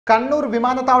കണ്ണൂർ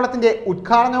വിമാനത്താവളത്തിന്റെ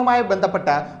ഉദ്ഘാടനവുമായി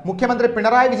ബന്ധപ്പെട്ട് മുഖ്യമന്ത്രി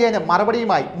പിണറായി വിജയന്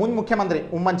മറുപടിയുമായി മുൻ മുഖ്യമന്ത്രി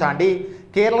ഉമ്മൻ ചാണ്ടി.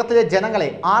 കേരളത്തിലെ ജനങ്ങളെ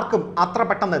ആർക്കും അത്ര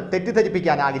പെട്ടെന്ന്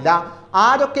തെറ്റിദ്ധരിപ്പിക്കാനാകില്ല.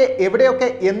 ആരൊക്കെ എവിടെയൊക്കെ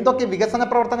എന്തൊക്കെ വികസന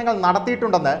പ്രവർത്തനങ്ങൾ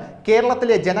നടത്തിയിട്ടുണ്ടെന്ന്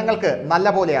കേരളത്തിലെ ജനങ്ങൾക്ക്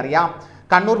നല്ലപോലെ അറിയാം.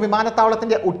 കണ്ണൂർ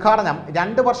വിമാനത്താവളത്തിന്റെ ഉദ്ഘാടനം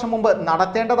 2 വർഷം മുമ്പ്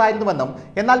നടത്തേണ്ടതായിരുന്നുവെന്നും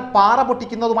എന്നാൽ പാറ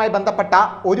പൊട്ടിക്കുന്നതുമായി ബന്ധപ്പെട്ട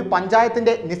ഒരു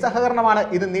പഞ്ചായത്തിന്റെ നിസ്സഹകരണമാണ്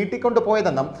ഇത്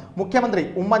നീട്ടിക്കൊണ്ടുപോയതെന്നും മുഖ്യമന്ത്രി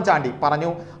ഉമ്മൻ ചാണ്ടി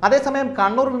പറഞ്ഞു. അതേസമയം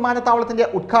കണ്ണൂർ വിമാനത്താവളത്തിന്റെ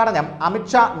ഉദ്ഘാടനം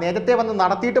അമിത്ഷാ നേരത്തെ വന്ന്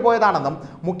നടത്തിയിട്ട് പോയതാണെന്നും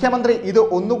മുഖ്യമന്ത്രി ഇത്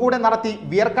ഒന്നുകൂടെ നടത്തി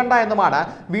വിയർക്കണ്ട എന്നുമാണ്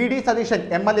വി.ഡി. സതീശൻ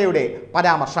എം.എൽ.എയുടെ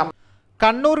പരാമർശം.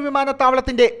 കണ്ണൂർ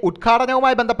വിമാനത്താവളത്തിന്റെ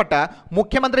ഉദ്ഘാടനവുമായി ബന്ധപ്പെട്ട്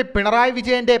മുഖ്യമന്ത്രി പിണറായി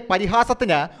വിജയന്റെ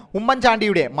പരിഹാസത്തിന്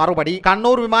ഉമ്മൻചാണ്ടിയുടെ മറുപടി.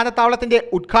 കണ്ണൂർ വിമാനത്താവളത്തിന്റെ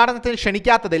ഉദ്ഘാടനത്തിന്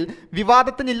ക്ഷണിക്കാത്തതിൽ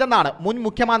വിവാദത്തിനില്ലെന്നാണ് മുൻ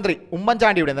മുഖ്യമന്ത്രി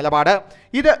ഉമ്മൻചാണ്ടിയുടെ നിലപാട്.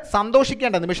 ഇത്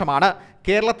സന്തോഷിക്കേണ്ട നിമിഷമാണ്.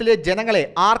 കേരളത്തിലെ ജനങ്ങളെ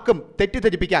ആർക്കും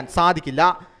തെറ്റിദ്ധരിപ്പിക്കാൻ സാധിക്കില്ല.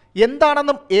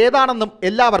 എന്താണെന്നും ഏതാണെന്നും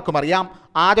എല്ലാവർക്കും അറിയാം.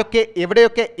 ആരൊക്കെ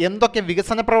എവിടെയൊക്കെ എന്തൊക്കെ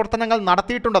വികസന പ്രവർത്തനങ്ങൾ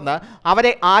നടത്തിയിട്ടുണ്ടെന്ന്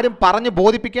അവരെ ആരും പറഞ്ഞു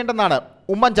ബോധിപ്പിക്കേണ്ടെന്നാണ്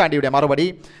ഉമ്മൻചാണ്ടിയുടെ മറുപടി.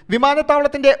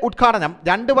 വിമാനത്താവളത്തിന്റെ ഉദ്ഘാടനം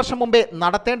 2 വർഷം മുമ്പേ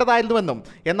നടത്തേണ്ടതായിരുന്നുവെന്നും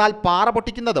എന്നാൽ പാറ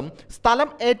പൊട്ടിക്കുന്നതും സ്ഥലം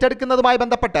ഏറ്റെടുക്കുന്നതുമായി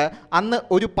ബന്ധപ്പെട്ട് അന്ന്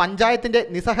ഒരു പഞ്ചായത്തിന്റെ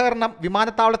നിസ്സഹകരണം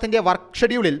വിമാനത്താവളത്തിന്റെ വർക്ക്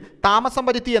ഷെഡ്യൂളിൽ താമസം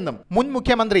വരുത്തിയെന്നും മുൻ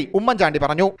മുഖ്യമന്ത്രി ഉമ്മൻചാണ്ടി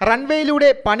പറഞ്ഞു. റൺവേയിലൂടെ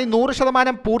പണി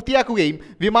 100% പൂർത്തിയാക്കുകയും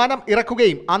വിമാനം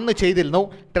ഇറക്കുകയും അന്ന് ചെയ്തിരുന്നു.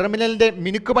 ടെർമിനലിന്റെ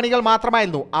മിനുക്കുപണികൾ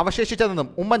മാത്രമായിരുന്നു അവശേഷിച്ചതെന്നും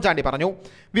ഉമ്മൻചാണ്ടി പറഞ്ഞു.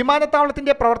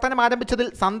 വിമാനത്താവളത്തിന്റെ പ്രവർത്തനം ആരംഭിച്ചതിൽ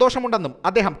സന്തോഷമുണ്ടെന്നും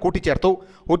അദ്ദേഹം കൂട്ടിച്ചേർത്തു.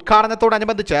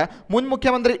 ഉദ്ഘാടനത്തോടനുബന്ധിച്ച് മുൻ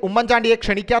മുഖ്യമന്ത്രി ഉമ്മൻചാണ്ടിയെ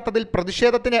ക്ഷണിക്കാത്തതിൽ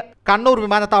പ്രതിഷേധത്തിന് കണ്ണൂർ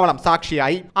വിമാനത്താവളം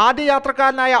സാക്ഷിയായി. ആദ്യ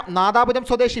യാത്രക്കാരനായ നാദാപുരം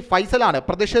സ്വദേശി ഫൈസലാണ്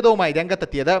പ്രതിഷേധവുമായി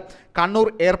രംഗത്തെത്തിയത്. കണ്ണൂർ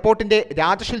എയർപോർട്ടിന്റെ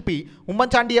രാജശില്പി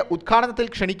ഉമ്മൻചാണ്ടിയെ ഉദ്ഘാടനത്തിൽ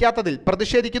ക്ഷണിക്കാത്തതിൽ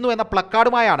പ്രതിഷേധിക്കുന്നു എന്ന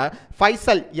പ്ലക്കാർഡുമായാണ്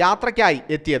ഫൈസൽ യാത്രയ്ക്കായി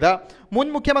എത്തിയത്. മുൻ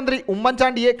മുഖ്യമന്ത്രി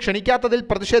ഉമ്മൻചാണ്ടിയെ ക്ഷണിക്കാത്തതിൽ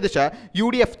പ്രതിഷേധിച്ച്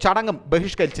UDF ചടങ്ങും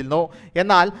ബഹിഷ്കരിച്ചിരുന്നു.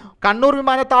 എന്നാൽ കണ്ണൂർ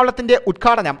വിമാനത്താവളത്തിന്റെ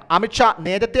ഉദ്ഘാടനം അമിത്ഷാ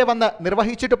നേരത്തെ വന്ന്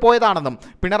നിർവഹിച്ചിട്ട് പോയതാണെന്നും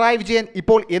പിണറായി വിജയൻ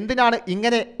ഇപ്പോൾ എന്തിനാണ്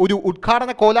ഇങ്ങനെ ഒരു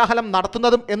ഉദ്ഘാടന കോലാഹലം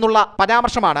നടത്തുന്നതും എന്നുള്ള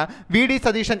പരാമർശമാണ് VD.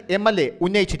 Satheesan M.L.A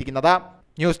ഉന്നയിച്ചിരിക്കുന്നത്.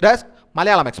 News desk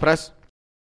Malayalam express.